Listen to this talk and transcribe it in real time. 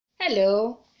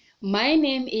Hello, my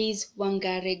name is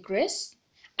Wangari Grace.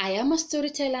 I am a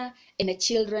storyteller and a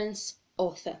children's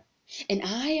author, and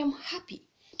I am happy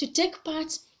to take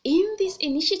part in this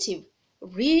initiative,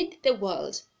 Read the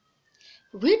World.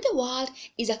 Read the World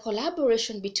is a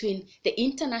collaboration between the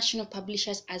International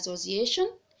Publishers Association,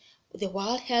 the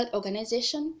World Health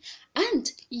Organization,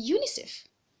 and UNICEF.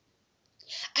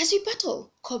 As we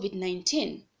battle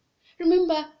COVID-19,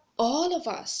 remember all of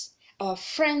us, our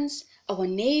friends, our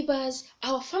neighbors,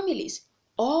 our families,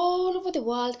 all over the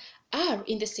world are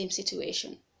in the same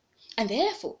situation. And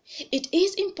therefore, it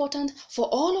is important for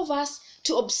all of us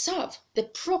to observe the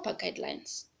proper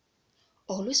guidelines.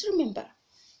 Always remember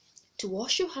to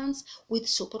wash your hands with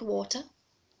soap and water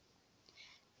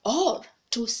or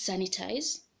to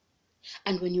sanitize.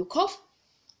 And when you cough,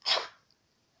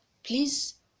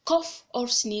 please cough or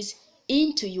sneeze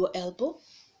into your elbow.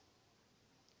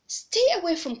 Stay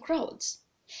away from crowds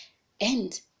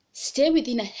and stay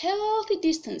within a healthy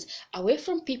distance away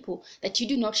from people that you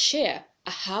do not share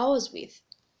a house with.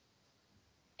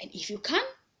 And if you can,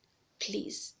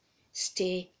 please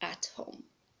stay at home.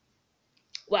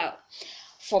 Well,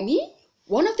 for me,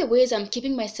 one of the ways I'm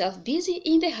keeping myself busy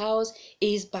in the house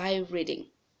is by reading.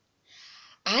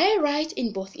 I write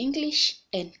in both English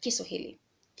and Kiswahili.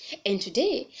 And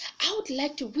today, I would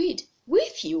like to read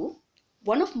with you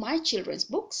one of my children's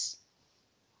books.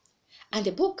 And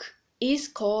the book is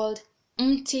called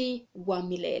Mti Wa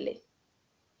Milele.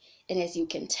 And as you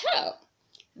can tell,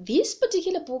 this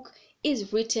particular book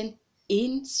is written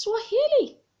in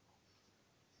Swahili.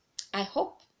 I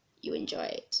hope you enjoy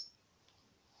it.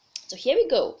 So here we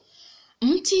go.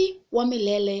 Mti Wa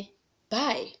Milele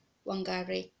by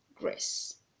Wangari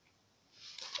Grace.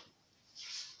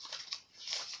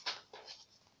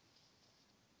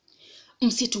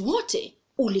 Msitu wote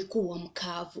ulikuwa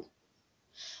mkavu.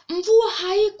 Mvua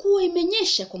haikuwa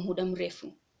imenyesha kwa muda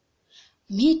mrefu.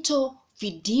 Mito,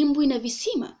 vidimbwi na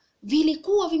visima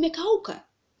vilikuwa vimekauka.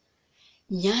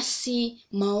 Nyasi,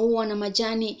 maua na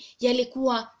majani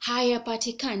yalikuwa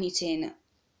hayapatikani tena.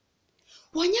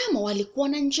 Wanyama walikuwa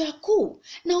na njaa kuu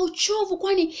na uchovu,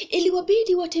 kwani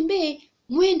iliwabidi watembee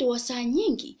mwendo wa saa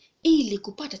nyingi ili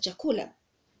kupata chakula.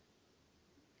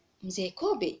 Mzee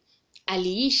Kobe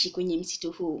aliishi kwenye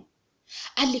msitu huu.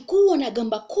 Alikuwa na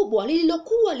gamba kubwa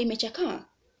lililokuwa limechakaa.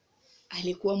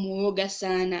 Alikuwa muoga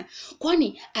sana,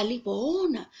 kwani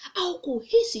alipoona au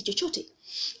kuhisi chochote,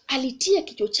 alitia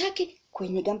kichwa chake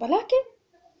kwenye gamba lake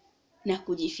na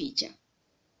kujificha.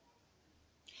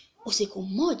 Usiku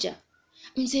mmoja,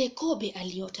 mzee Kobe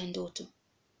aliota ndoto.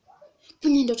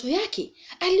 Kwenye ndoto yake,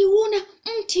 aliuona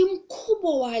mti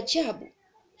mkubwa wa ajabu.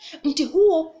 Mti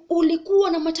huo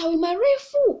ulikuwa na matawi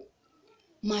marefu.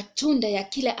 Matunda ya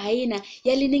kila aina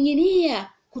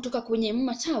yalining'inia kutoka kwenye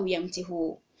matawi ya mti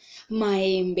huu.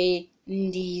 Maembe,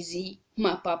 ndizi,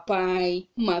 mapapai,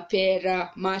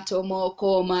 mapera,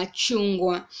 matomoko,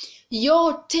 machungwa,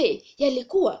 yote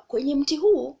yalikuwa kwenye mti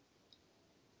huu.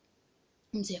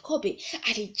 Mzee Kobe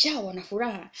alijawa na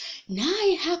furaha,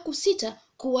 naye hakusita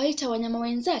kuwaita wanyama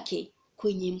wenzake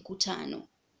kwenye mkutano.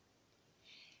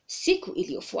 Siku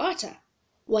iliyofuata,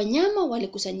 wanyama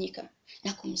walikusanyika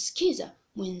na kumsikiza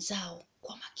mwenzao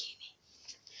kwa makini.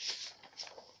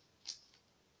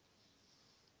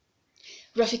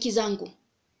 Rafiki zangu,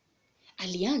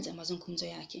 alianza mazungumzo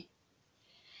yake.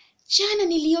 Jana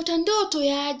niliota ndoto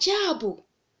ya ajabu.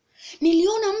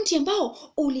 Niliona mti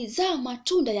ambao ulizaa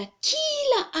matunda ya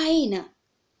kila aina.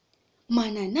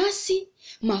 Mananasi,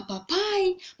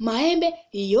 mapapai, maembe,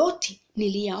 yote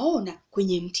niliyaona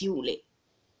kwenye mti ule.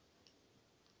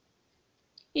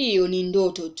 Hiyo ni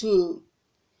ndoto tu.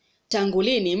 Tangu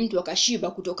lini mtu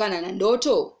akashiba kutokana na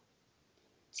ndoto?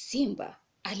 Simba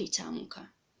alitamka.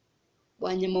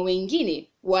 Wanyama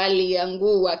wengine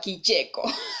waliangua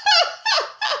kicheko.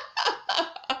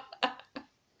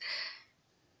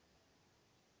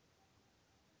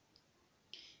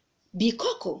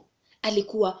 Bikoko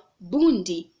alikuwa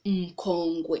bundi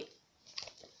mkongwe.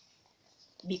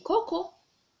 Bikoko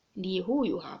ndiye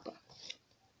huyu hapa.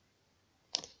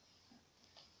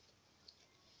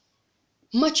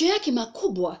 Macho yake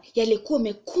makubwa yalikuwa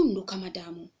mekundu kama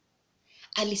damu.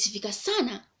 Alisifika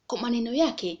sana kwa maneno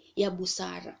yake ya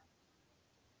busara.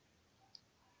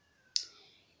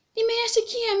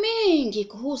 Nimeyasikia mengi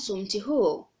kuhusu mti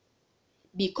huo,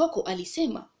 Bikoko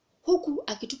alisema, huku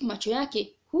akitupa macho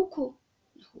yake huku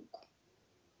na huku.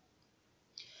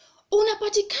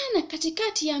 Unapatikana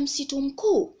katikati ya msitu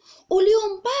mkuu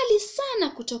ulio mbali sana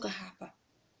kutoka hapa.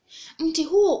 Mti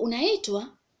huo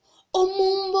unaitwa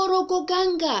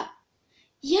Omumborogoganga,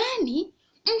 yani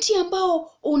mti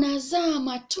ambao unazaa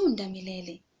matunda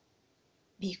milele.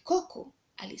 Bikoko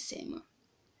alisema.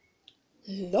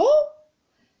 Lo,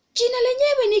 jina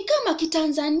lenyewe ni kama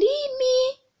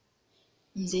kitanzandimi.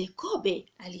 Mzee Kobe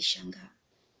alishangaa.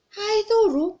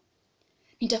 Haidhuru,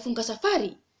 nitafunga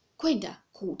safari kwenda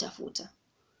kuutafuta.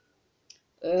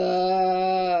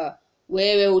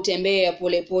 Wewe utembea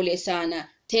polepole sana.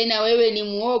 Tena wewe ni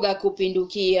mwoga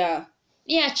kupindukia.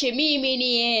 Niache mimi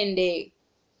niende.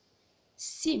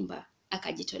 Simba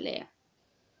akajitolea.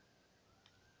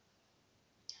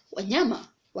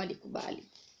 Wanyama walikubali.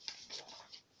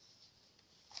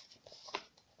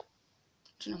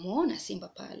 Tunamuona simba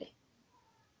pale.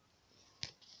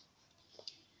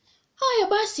 Haya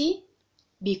basi,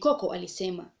 Bikoko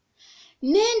alisema.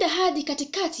 Nenda hadi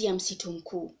katikati ya msitu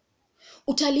mkuu.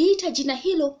 Utaliita jina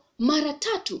hilo mara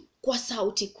 3 kwa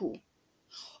sauti kuu.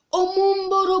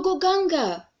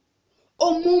 Omumborogoganga,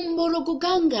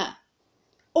 omumborogoganga,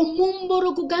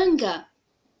 omumborogoganga.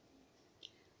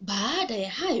 Baada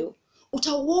ya hayo,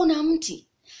 utauona mti,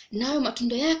 nayo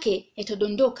matunda yake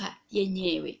yatadondoka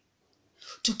yenyewe.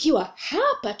 Tukiwa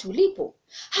hapa tulipo,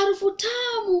 harufu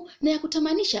tamu na ya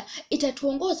kutamanisha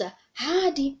itatuongoza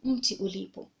hadi mti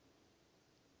ulipo.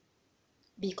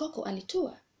 Bikoko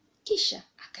alitua, kisha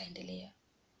akaendelea.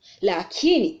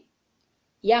 Lakini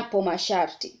yapo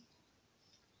masharti.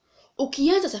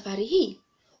 Ukianza safari hii,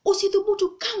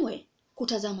 usidhubutu kamwe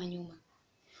kutazama nyuma.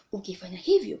 Ukifanya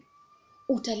hivyo,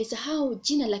 utalisahau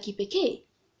jina la kipekee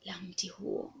la mti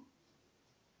huo.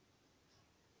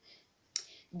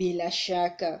 Bila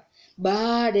shaka,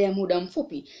 baada ya muda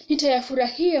mfupi,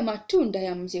 nitayafurahia matunda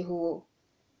ya mti huo,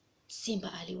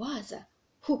 simba aliwaza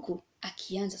huku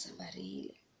akianza safari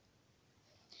ile.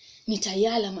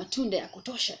 Nitayala matunda ya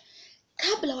kutosha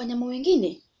kabla wanyama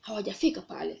wengine hawajafika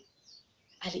pale,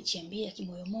 alijiambia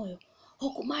kimoyomoyo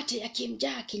huku mate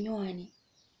yakimjaa kinywani.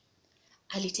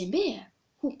 Alitembea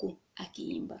huku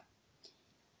akiimba.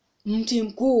 Mti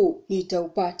mkuu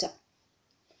nitaupata.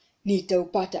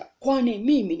 Nitaupata kwani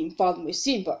mimi ni mfalme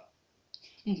simba.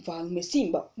 Mfalme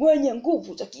simba mwenye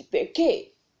nguvu za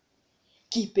kipekee.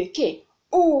 Kipekee,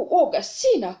 uoga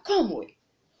sina kamwe.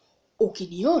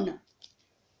 Ukiniona,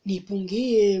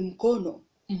 nipungie mkono,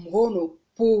 mkono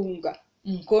punga,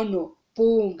 mkono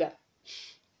punga.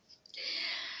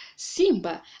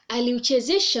 Simba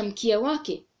aliuchezesha mkia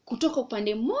wake kutoka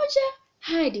upande mmoja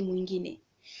hadi mwingine.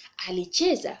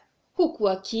 Alicheza huku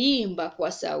akiimba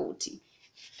kwa sauti.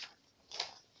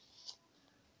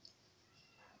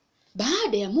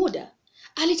 Baada ya muda,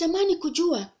 alitamani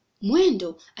kujua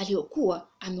mwendo aliokuwa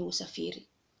ameusafiri.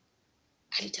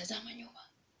 Alitazama nyuma.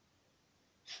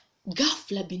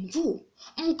 Ghafla binvu,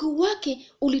 mguu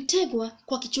wake ulitegwa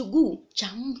kwa kichuguu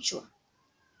cha mchwa.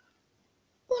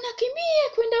 Unakimbia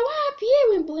kwenda wapi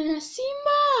ewe mbwana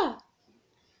simba?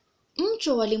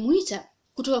 Mchwa walimuita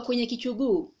kutoka kwenye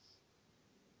kichuguu.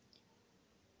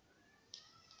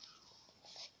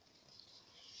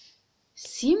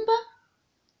 Simba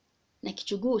na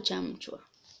kichuguu cha mchwa.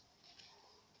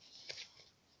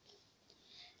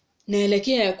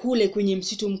 Naelekea kule kwenye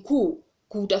msitu mkuu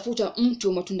kutafuta mti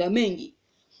wa matunda mengi.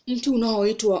 Mti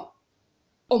unaoitwa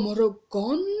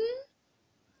Omorogon,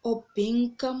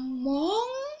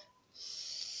 Opinkamong.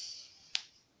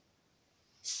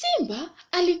 Simba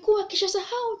alikuwa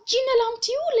kishasahau jina la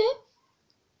mti ule.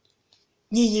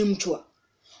 Nyinyi mchwa,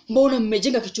 mbona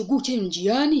mmejenga kichuguu chenu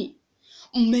njiani?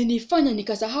 Mmenifanya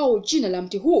nikasahau jina la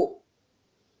mti huo.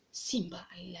 Simba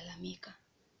alilalamika.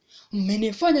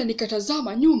 Mmenifanya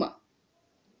nikatazama nyuma.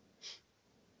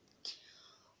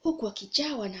 Huku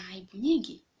akijawa na aibu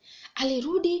nyingi,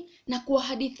 alirudi na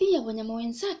kuwahadithia wanyama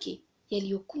wenzake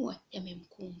yaliyokuwa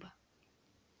yamemkumba.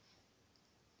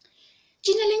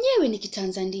 Jina lenyewe ni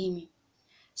kitanzandimi.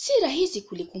 Si rahisi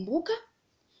kulikumbuka,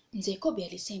 Mzee Kobe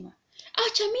alisema.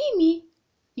 Acha mimi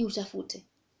ni utafute.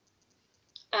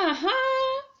 Aha,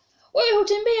 wewe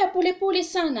hutembea polepole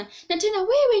sana na tena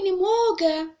wewe ni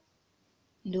mwoga,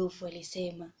 Ndovu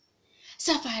alisema.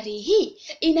 Safari hii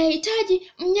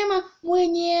inahitaji mnyama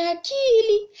mwenye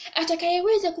akili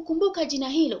atakayeweza kukumbuka jina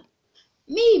hilo.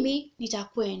 Mimi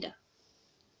nitakwenda.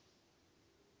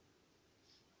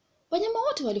 Wanyama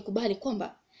wote walikubali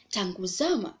kwamba tangu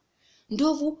zama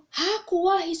ndovu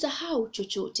hakuwahi sahau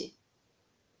chochote.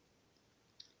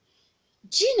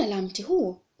 Jina la mti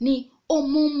huo ni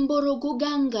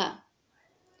Omumborogoganga.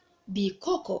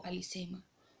 Bikoko alisema.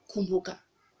 Kumbuka,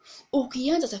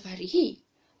 ukianza safari hii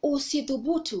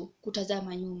usidhubutu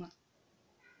kutazama nyuma.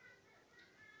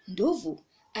 Ndovu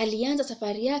alianza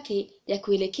safari yake ya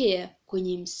kuelekea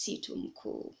kwenye msitu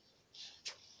mkuu.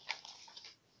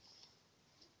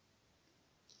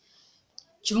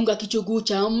 Chunga kichuguu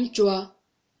cha mchwa,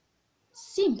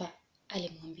 Simba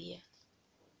alimwambia.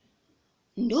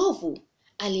 Ndovu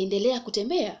aliendelea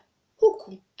kutembea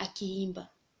huku akiimba.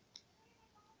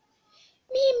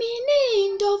 Mimi ni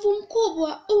ndovu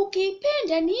mkubwa,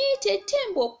 ukipenda niite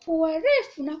tembo, pua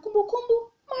refu na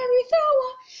kumbukumbu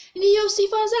maridhawa. Ndiyo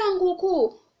sifa zangu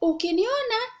kuu,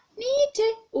 ukiniona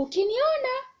niite, ukiniona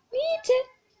niite.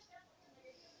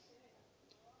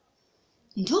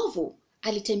 Ndovu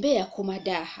alitembea kwa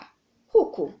madaha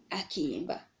huku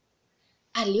akiimba.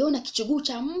 Aliona kichuguu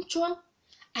cha mchwa,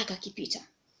 akakipita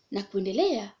na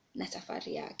kuendelea na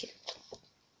safari yake.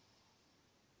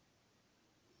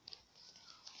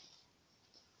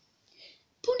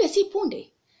 Punde si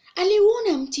punde,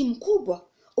 aliuona mti mkubwa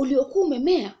uliokuwa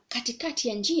umemea katikati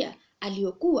ya njia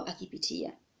aliyokuwa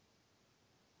akipitia.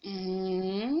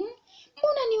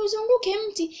 Mbona niuzunguke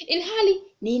mti ilhali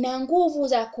nina nguvu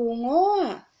za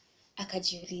kung'oa?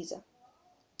 Akajiuliza.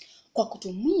 Kwa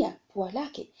kutumia pua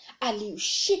lake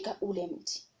aliushika ule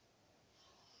mti.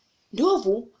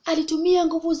 Ndovu alitumia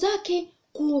nguvu zake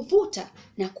kuuvuta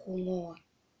na kuung'oa.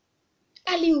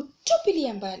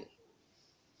 Aliutupilia mbali.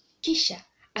 Kisha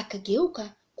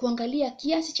akageuka kuangalia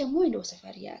kiasi cha mwendo wa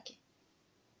safari yake.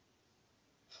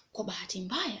 Kwa bahati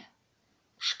mbaya,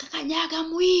 akakanyaga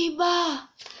mwiba.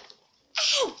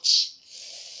 Ouch!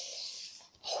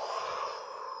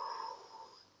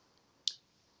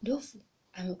 Ndovu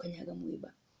ameukanyaga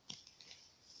mwiba.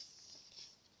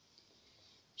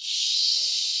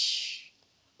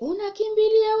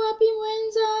 Unakimbilia wapi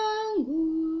mwenzangu?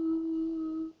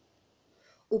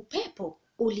 Upepo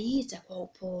uliita kwa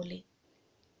upole.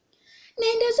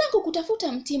 Naenda zangu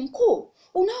kutafuta mti mkuu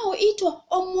unaoitwa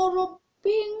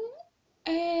Omorobing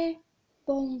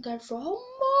Bongaromo.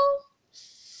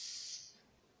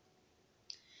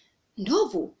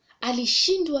 Ndovu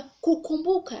alishindwa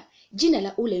kukumbuka jina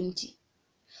la ule mti.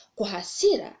 Kwa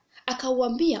hasira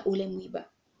akauambia ule mwiba,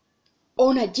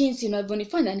 ona jinsi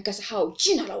unavyonifanya nikasahau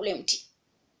jina la ule mti.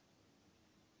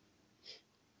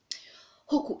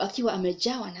 Huku akiwa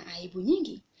amejawa na aibu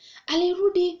nyingi,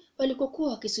 alirudi walikokuwa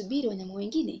wakisubiri wanyama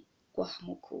wengine kwa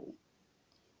hamu kuu.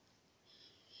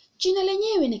 Jina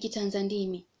lenyewe ni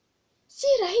Kitanzandimi, si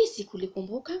rahisi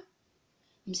kulikumbuka,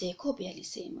 Mzee Kobe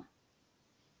alisema.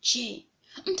 Je,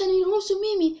 mtaniruhusu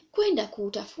mimi kwenda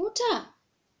kuutafuta?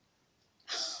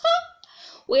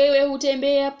 Wewe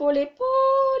hutembea pole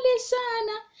pole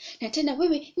sana, na tena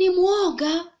wewe ni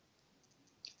mwoga,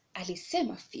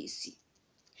 alisema fisi.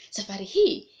 Safari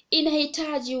hii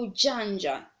inahitaji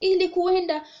ujanja ili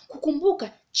kuenda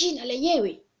kukumbuka jina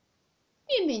lenyewe.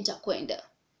 Mimi nitakwenda.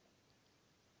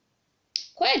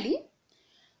 Kweli?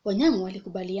 Wanyama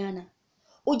walikubaliana.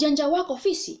 Ujanja wako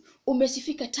fisi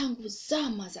umesifika tangu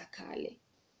zama za kale.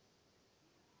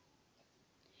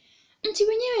 Mti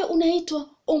wenyewe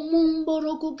unaitwa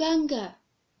Omumborogoganga,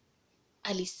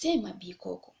 alisema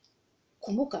Bikoko.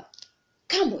 Kumbuka,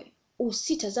 kamwe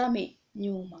usitazame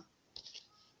nyuma.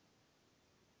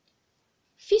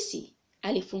 Fisi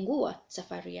alifungua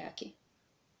safari yake.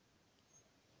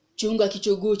 Chunga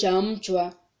kichuguu cha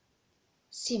mchwa,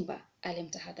 Simba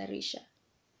alimtahadharisha.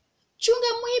 Chunga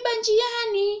mwiba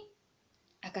njiani,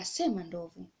 akasema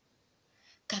Ndovu.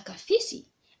 Kaka Fisi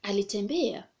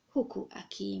alitembea huku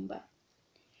akiimba.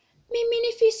 Mimi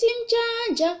ni fisi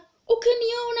mjanja,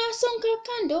 ukiniona songa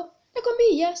kando,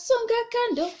 nakwambia songa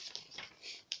kando.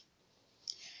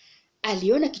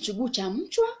 Aliona kichuguu cha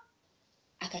mchwa,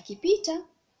 akakipita.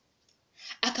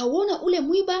 Akauona ule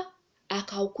mwiba,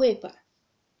 akaukwepa.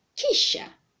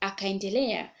 Kisha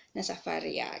akaendelea na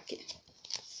safari yake.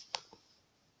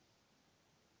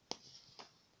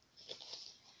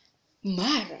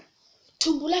 Mara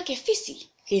tumbo lake fisi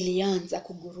lilianza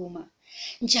kuguruma.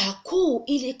 Njaa kuu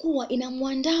ilikuwa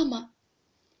inamwandama.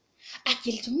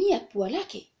 Akilitumia pua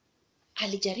lake,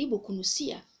 alijaribu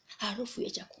kunusia harufu ya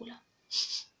chakula.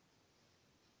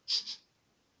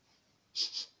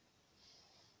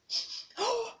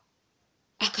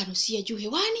 Akanusia juu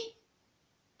hewani,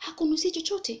 hakunusia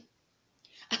chochote.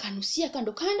 Akanusia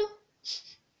kando kando,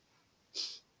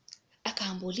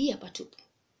 akaambulia patupu.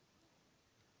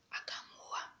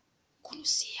 Akaamua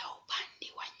kunusia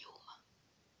upande wa nyuma.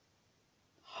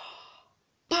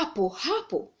 Papo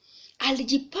hapo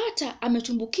alijipata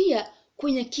ametumbukia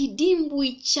kwenye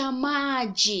kidimbwi cha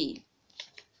maji.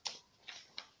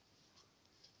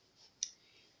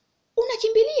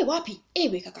 Unakimbilia wapi,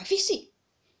 ewe kaka fisi?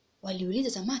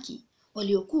 Waliuliza samaki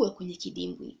waliokuwa kwenye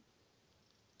kidimbwi.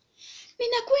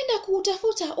 Ninakwenda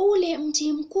kuutafuta ule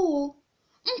mti mkuu,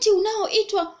 mti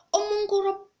unaoitwa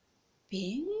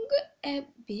Omongorobing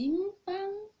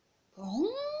Bong.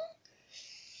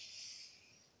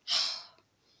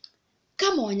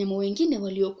 Kama wanyama wengine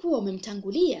waliokuwa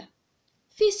wamemtangulia,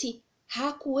 fisi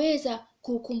hakuweza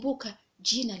kukumbuka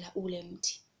jina la ule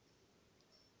mti.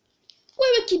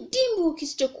 Wewe kidimbu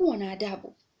kisichokuwa na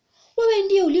adabu, wewe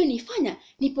ndiye ulionifanya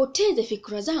nipoteze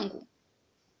fikra zangu,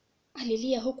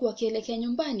 alilia huku akielekea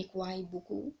nyumbani kwa aibu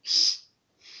kuu.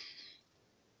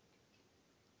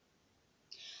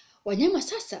 Wanyama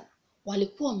sasa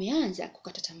walikuwa wameanza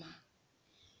kukata tamaa.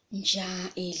 Njaa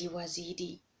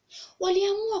iliwazidi.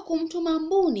 Waliamua kumtuma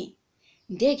mbuni,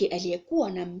 ndege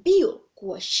aliyekuwa na mbio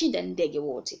kuwashinda ndege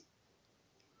wote.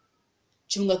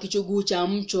 Chunga kichuguu cha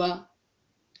mchwa,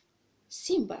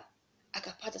 simba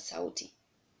akapaza sauti.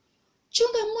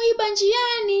 Chunga mwiba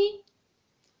njiani,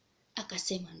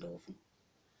 akasema ndovu.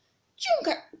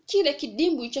 Chunga kile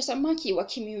kidimbwi cha samaki wa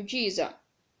kimiujiza,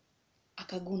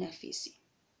 akaguna fisi.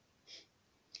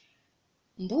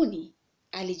 Mbuni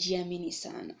alijiamini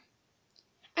sana.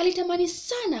 Alitamani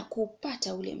sana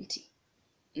kuupata ule mti.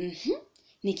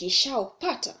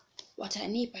 Nikishaupata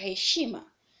watanipa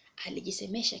heshima,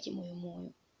 alijisemesha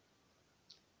kimoyomoyo.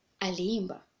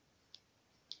 Aliimba.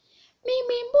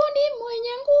 Mimi mbuni mwenye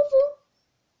nguvu,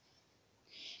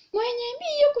 mwenye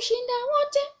mbio kushinda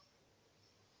wote,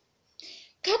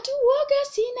 katu woga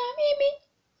sina mimi,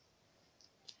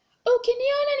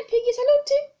 ukiniona nipige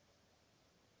saluti.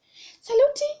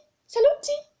 Saluti,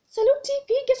 saluti, saluti,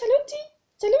 piga saluti,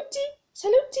 saluti,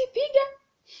 saluti, piga.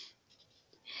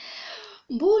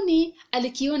 Mbuni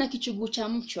alikiona kichuguu cha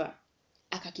mchwa,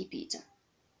 akakipita.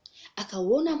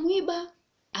 Akauona mwiba,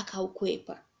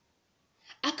 akaukwepa.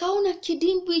 Akaona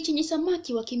kidimbwi chenye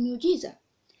samaki wa kimiujiza,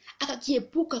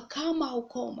 akakiepuka kama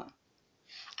ukoma.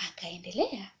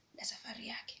 Akaendelea na safari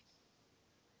yake.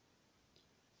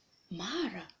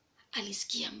 Mara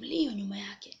alisikia mlio nyuma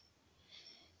yake.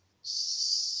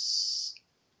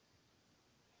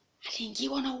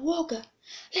 Aliingiwa na uoga,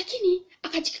 lakini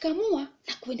akajikakamua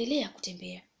na kuendelea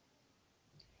kutembea.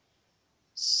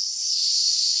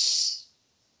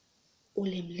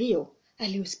 Ule mlio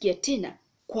aliusikia tena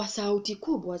kwa sauti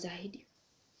kubwa zaidi.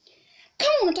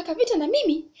 Kama unataka vita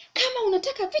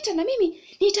na mimi,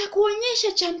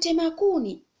 nitakuonyesha cha mtema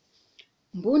kuni,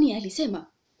 mbuni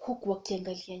alisema huku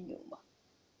akiangalia nyuma.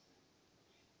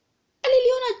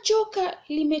 Aliliona joka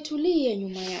limetulia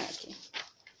nyuma yake.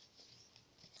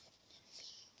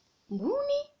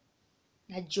 Mbuni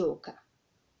na joka.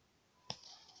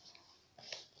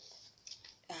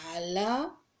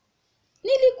 Ala,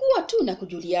 nilikuwa tu na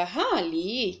kujulia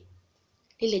hali,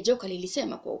 lile joka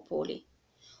lilisema kwa upole.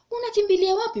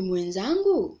 Unakimbilia wapi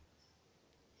mwenzangu?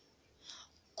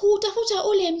 Kutafuta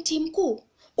ule mti mkuu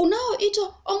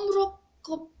unaoitwa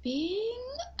Omrokoping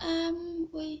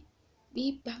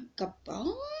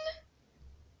Bibangabong.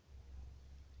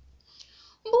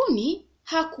 Mbuni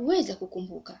hakuweza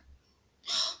kukumbuka.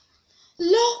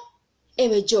 Lo,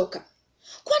 ewe joka,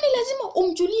 kwani lazima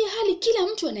umjulie hali kila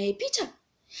mtu anayepita?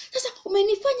 Sasa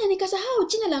umenifanya nikasahau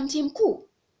jina la mti mkuu,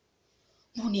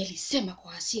 mbuni alisema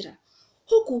kwa hasira,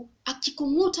 huku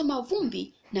akikung'uta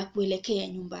mavumbi na kuelekea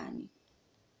nyumbani.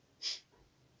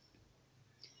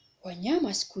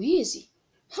 Wanyama siku hizi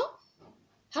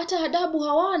hata adabu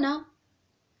hawana,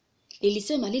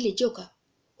 lilisema lile joka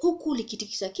huku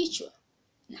likitikisa kichwa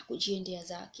na kujiendea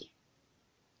zake.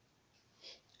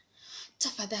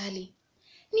 Tafadhali,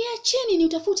 niacheni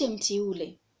niutafute mti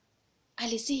ule,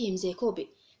 alisihi mzee Kobe.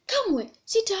 Kamwe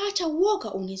sitaacha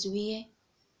uoga unizuie.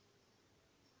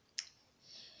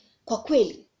 Kwa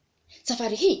kweli,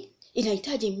 safari hii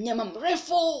inahitaji mnyama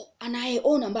mrefu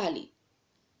anayeona mbali,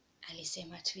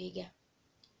 alisema twiga.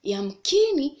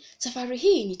 Yamkini safari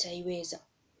hii nitaiweza.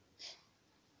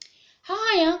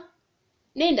 Haya,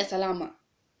 nenda salama,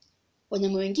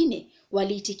 wanyama wengine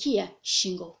waliitikia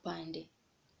shingo upande.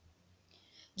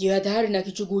 Jihadhari na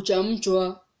kichuguu cha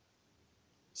mchwa,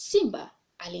 simba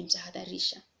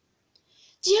alimtahadharisha.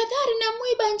 Jihadhari na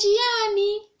mwiba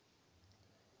njiani,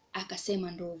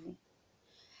 akasema ndovu.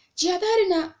 Jihadhari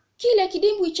na kile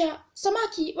kidimbwi cha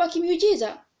samaki wa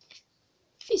kimiujiza,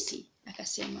 fisi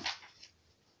akasema.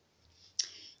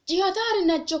 Jihadhari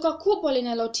na joka kubwa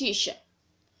linalotisha,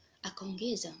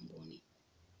 akaongeza mbuni.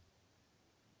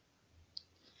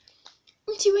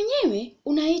 Mti wenyewe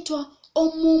unaitwa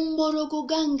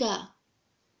Omumborogoganga,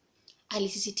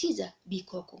 alisisitiza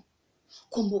Bikoko.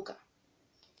 Kumbuka,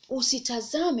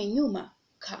 usitazame nyuma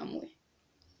kamwe.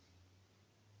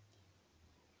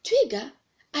 Twiga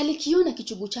alikiona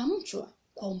kichuguu cha mchwa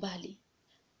kwa umbali,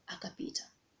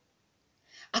 akapita.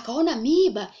 Akaona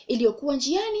miiba iliyokuwa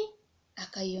njiani,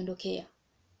 akaiondokea.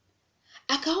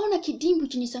 Akaona kidimbwi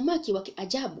chenye samaki wa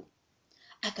kiajabu,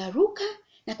 akaruka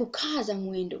na kukaza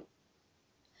mwendo.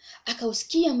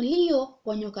 Akausikia mlio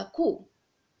wa nyoka kuu.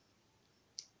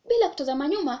 Bila kutazama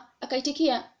nyuma,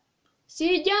 akaitikia,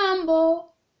 si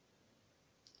jambo.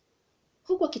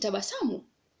 Huku akitabasamu,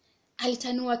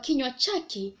 alitanua kinywa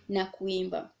chake na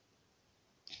kuimba.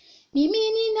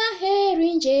 Mimi nina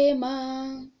heri njema,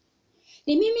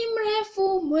 ni mimi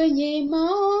mrefu mwenye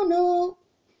maono,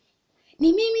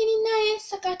 ni mimi ninaye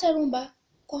sakata rumba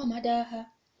kwa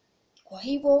madaha. Kwa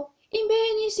hivyo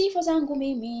imbeni sifa zangu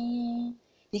mimi,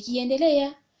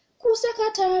 nikiendelea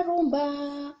kusakata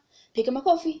rumba. Piga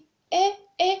makofi,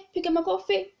 piga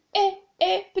makofi,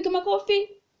 piga makofi.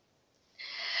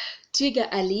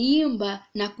 Twiga aliimba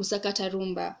na kusakata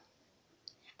rumba.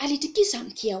 Alitikisa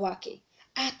mkia wake,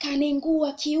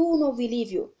 akanengua kiuno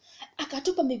vilivyo,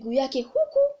 akatupa miguu yake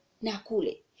huku na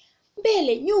kule,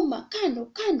 mbele, nyuma, kando,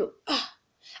 kando.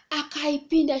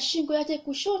 Akaipinda shingo yake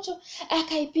kushoto,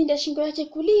 akaipinda shingo yake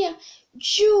kulia,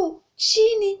 juu,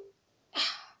 chini.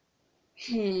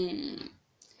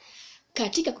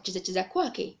 Katika kucheza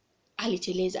kwake,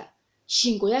 aliteleza.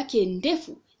 Shingo yake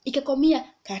ndefu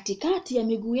ikakomea katikati ya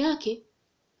miguu yake.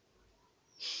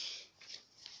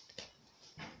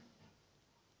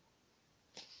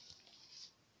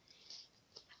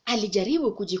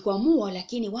 Alijaribu kujikwamua,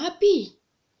 lakini wapi?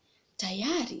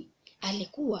 Tayari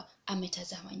alikuwa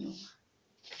ametazama nyuma.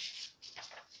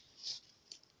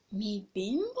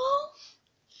 Mibimbo?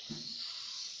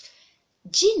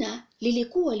 Jina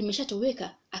lilikuwa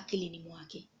limeshatoweka akilini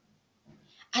mwake.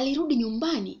 Alirudi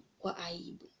nyumbani kwa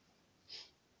aibu.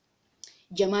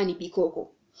 Jamani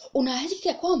Bikoko,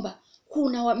 unahakika kwamba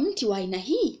kuna mti wa aina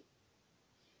hii?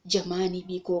 Jamani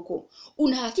Bikoko,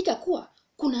 unahakika kuwa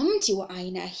kuna mti wa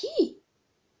aina hii?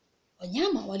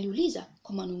 Wanyama waliuliza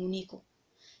kwa manung'uniko.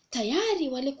 Tayari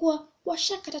walikuwa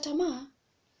washakata tamaa.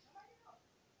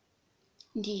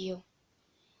 Ndiyo,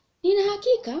 nina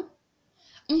hakika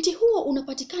mti huo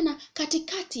unapatikana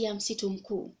katikati ya msitu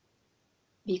mkuu.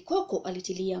 Bikoko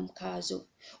alitilia mkazo.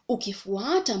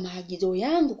 Ukifuata maagizo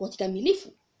yangu kwa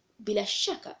kikamilifu, bila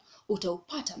shaka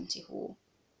utaupata mti huo.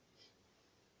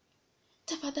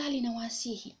 Tafadhali na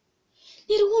wasihi,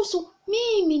 niruhusu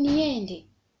mimi niende,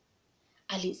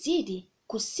 alizidi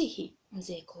kusihi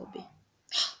mzee Kobe.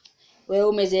 Wewe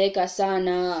umezeeka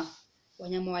sana,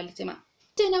 wanyama walisema.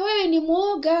 Tena wewe ni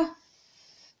mwoga,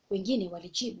 wengine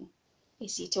walijibu.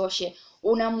 Isitoshe,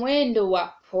 una mwendo wa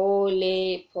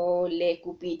pole pole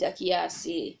kupita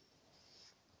kiasi.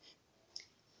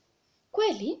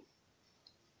 Kweli,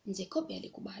 mzee Kobe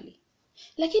alikubali.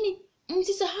 Lakini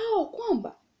msisahau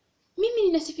kwamba mimi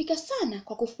ninasifika sana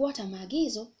kwa kufuata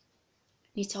maagizo.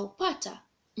 Nitaupata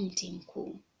mti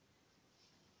mkuu.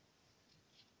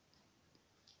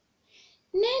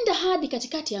 Nenda hadi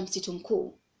katikati ya msitu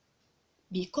mkuu,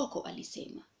 Bikoko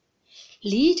alisema.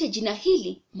 Liite jina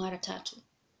hili mara 3.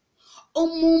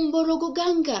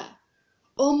 Omumborogoganga,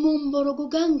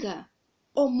 omumborogoganga,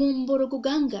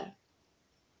 omumborogoganga.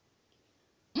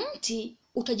 Mti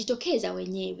utajitokeza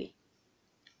wenyewe.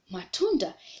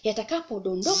 Matunda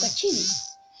yatakapodondoka chini,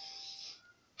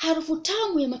 harufu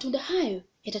tamu ya matunda hayo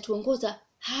yatatuongoza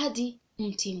hadi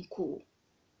mti mkuu.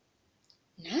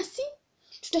 Nasi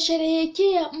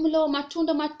tutasherehekea mlo wa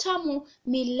matunda matamu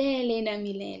milele na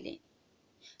milele.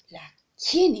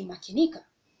 Lakini makinika,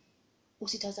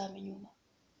 usitazame nyuma.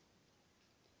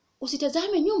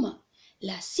 Usitazame nyuma,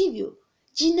 la sivyo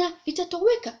jina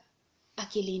litatoweka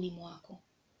akilini mwako.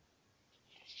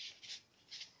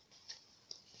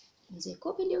 Mzee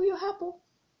Kobe ndio huyo hapo.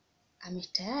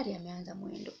 Tayari ameanza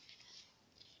mwendo.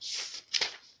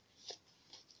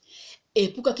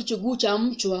 Epuka kichuguu cha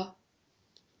mchwa,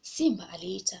 simba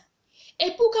aliita.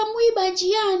 Epuka mwiba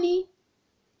njiani,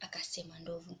 akasema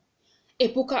ndovu.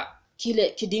 Epuka kile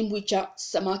kidimbwi cha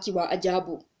samaki wa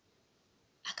ajabu,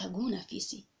 akaguna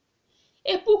fisi.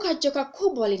 Epuka joka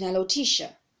kubwa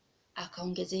linalotisha,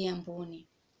 akaongezea mbuni.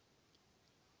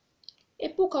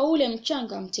 Epuka ule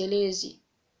mchanga mtelezi,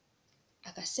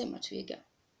 akasema twiga.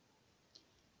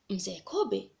 Mzee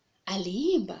Kobe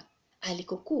aliimba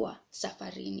alikokuwa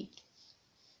safarini.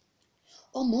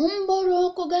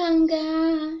 Omumborogoganga,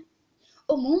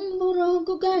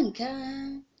 omumborogoganga,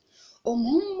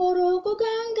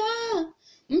 omumborogoganga,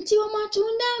 mti wa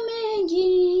matunda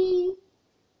mengi.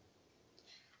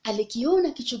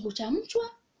 Alikiona kichuguu cha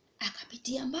mchwa,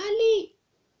 akapitia mbali.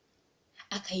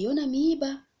 Akaiona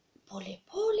miiba, pole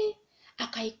pole,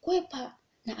 akaikwepa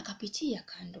na akapitia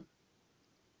kando.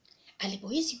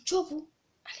 Alipohisi uchovu,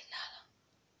 alilala.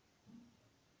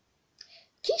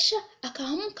 Kisha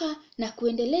akaamka na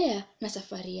kuendelea na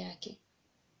safari yake.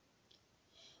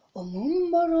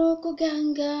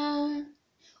 Omumborogoganga,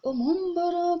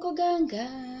 omumborogoganga,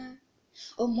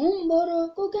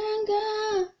 omumborogoganga,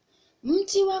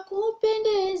 mti wa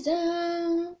kupendeza.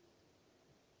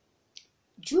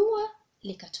 Jua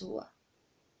likatua.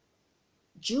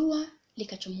 Jua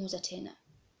likachomoza tena.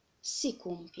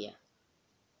 siku mpya.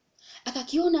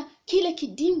 Akakiona kile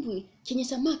kidimbwi chenye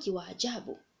samaki wa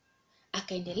ajabu.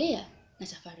 Akaendelea na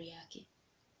safari yake.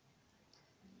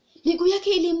 Miguu yake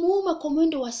ilimuuma kwa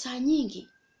mwendo wa saa nyingi.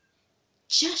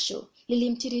 Jasho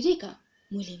lilimtiririka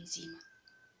mwili mzima.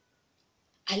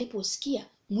 Aliposikia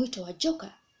mwito wa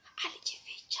joka,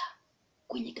 alijificha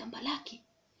kwenye gamba lake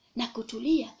na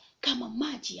kutulia kama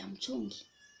maji ya mtungi.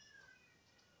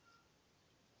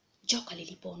 Joka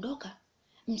lilipoondoka,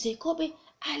 Mzee Kobe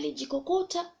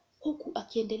alijikokota huku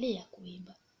akiendelea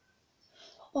kuimba.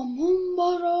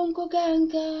 Omumborongo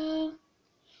ganga,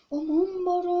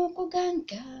 omumborongo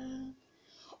ganga,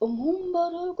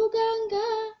 omumborongo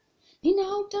ganga,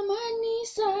 ninautamani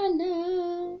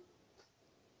sana.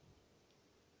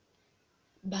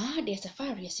 Baada ya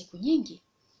safari ya siku nyingi,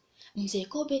 Mzee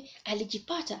Kobe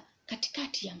alijipata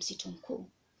katikati ya msitu mkuu.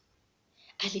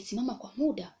 Alisimama kwa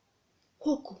muda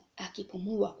huku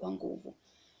akipumua kwa nguvu.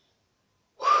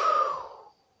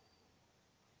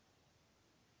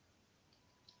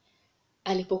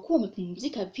 Alipokuwa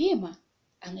amepumzika vyema,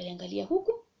 angaliangalia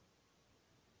huku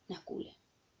na kule.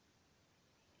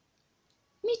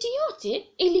 Miti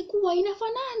yote ilikuwa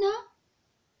inafanana.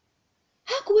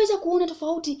 Hakuweza kuona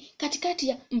tofauti katikati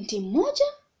ya mti mmoja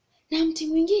na mti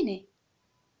mwingine.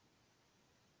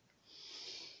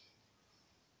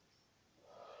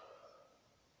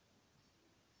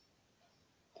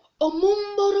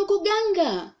 Omumborogo ganga,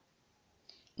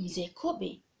 Mzee Kobe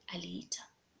aliita.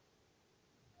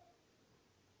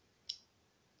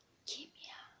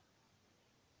 Kimya.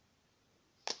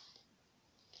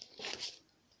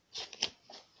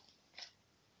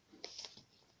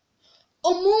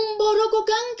 Omumborogo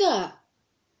ganga,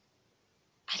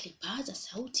 alipaza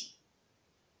sauti.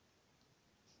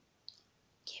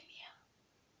 Kimya.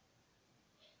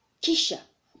 Kisha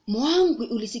mwangwi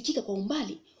ulisikika kwa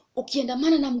umbali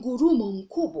ukiandamana na mgurumo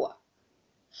mkubwa.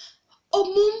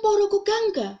 Omumborogo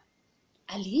ganga,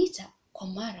 aliita kwa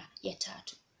mara ya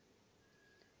 3.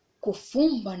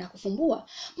 Kufumba na kufumbua,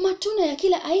 matunda ya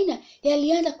kila aina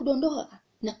yalianza kudondoka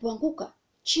na kuanguka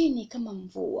chini kama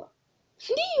mvua.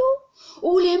 Ndiyo,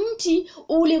 ule mti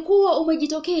ulikuwa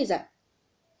umejitokeza.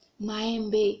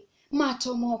 Maembe,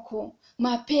 matomoko,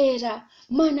 mapera,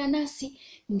 mananasi,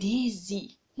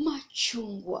 ndizi,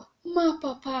 machungwa,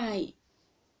 mapapai,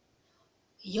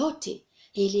 yote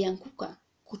yalianguka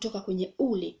kutoka kwenye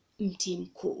ule mti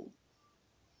mkuu,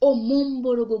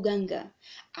 Omumborogo ganga,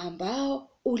 ambao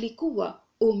ulikuwa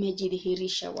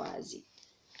umejidhihirisha wazi.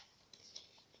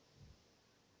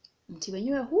 Mti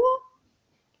wenyewe huo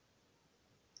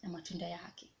na matunda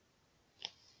yake.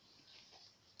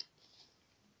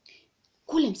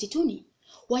 Kule msituni,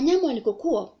 wanyama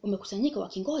walikokuwa wamekusanyika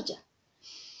wakingoja.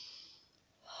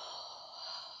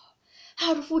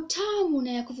 Harufu tamu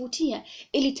na ya kuvutia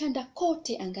ilitanda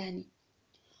kote angani.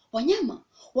 Wanyama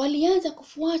walianza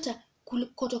kufuata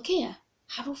kutokea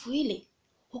harufu ile,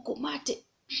 huku mate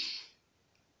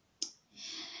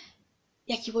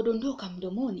yakiwadondoka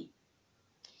mdomoni.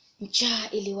 Njaa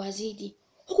iliwazidi,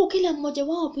 huku kila mmoja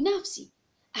wao binafsi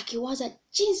akiwaza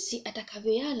jinsi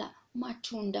atakavyoyala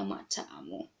matunda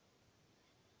matamu.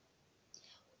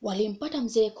 Walimpata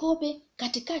Mzee Kobe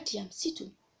katikati ya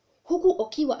msitu, huku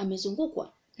akiwa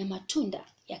amezungukwa na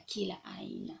matunda ya kila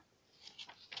aina.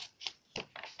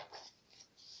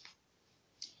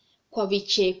 Kwa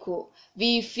vicheko,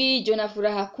 vifijo na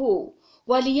furaha kuu,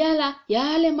 waliyala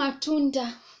yale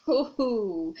matunda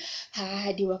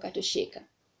hadi wakatosheka.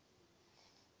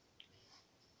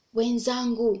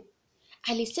 Wenzangu,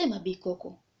 alisema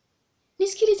Bikoko,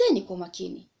 nisikilizeni kwa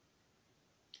makini.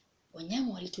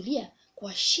 Wanyama walitulia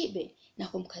kwa shibe na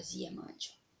kumkazia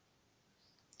macho.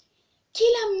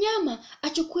 Kila mnyama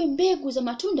achukue mbegu za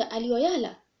matunda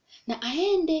aliyoyala na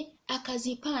aende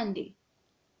akazipande.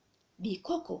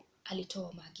 Bikoko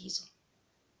alitoa maagizo.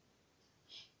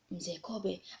 Mzee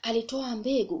Kobe alitoa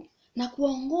mbegu na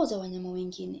kuwaongoza wanyama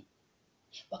wengine.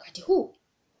 Wakati huu,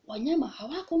 wanyama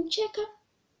hawakumcheka.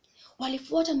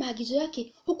 Walifuata maagizo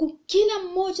yake, huku kila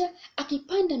mmoja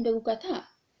akipanda mbegu kadhaa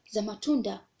za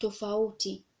matunda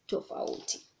tofauti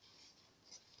tofauti.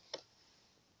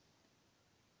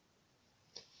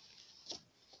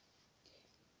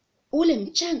 Ule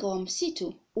mchanga wa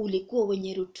msitu ulikuwa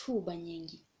wenye rutuba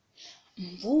nyingi.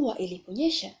 Mvua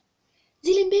iliponyesha,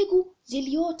 zile mbegu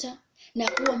ziliota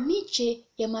na kuwa miche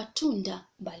ya matunda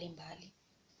mbalimbali.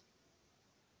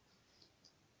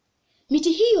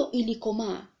 Miti hiyo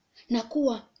ilikomaa na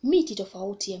kuwa miti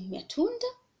tofauti ya matunda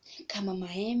kama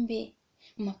maembe,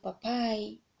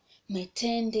 mapapai,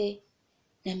 mitende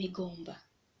na migomba.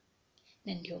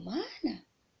 Na ndio maana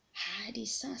hadi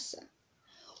sasa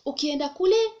ukienda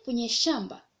kule kwenye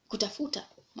shamba kutafuta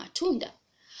matunda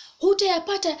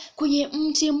hutayapata kwenye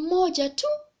mti mmoja tu,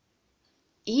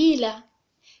 ila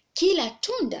kila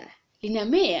tunda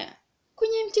linamea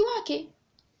kwenye mti wake,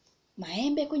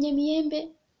 maembe kwenye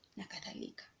miembe na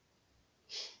kadhalika.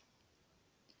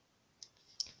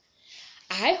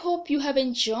 I hope you have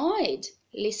enjoyed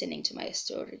listening to my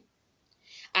story.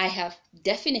 I have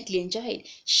definitely enjoyed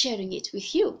sharing it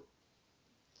with you.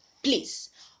 Please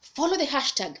follow the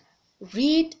hashtag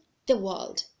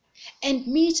 #ReadTheWorld and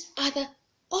meet other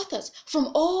authors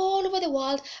from all over the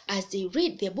world as they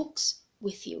read their books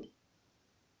with you.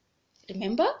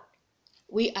 Remember,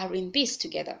 we are in this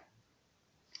together.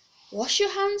 Wash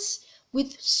your hands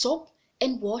with soap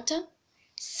and water,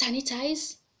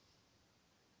 sanitize,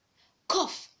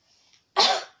 cough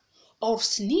or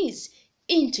sneeze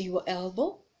into your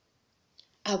elbow,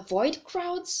 avoid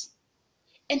crowds,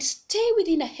 and stay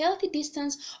within a healthy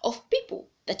distance of people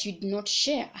that you do not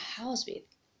share a house with.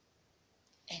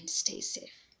 And stay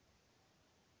safe.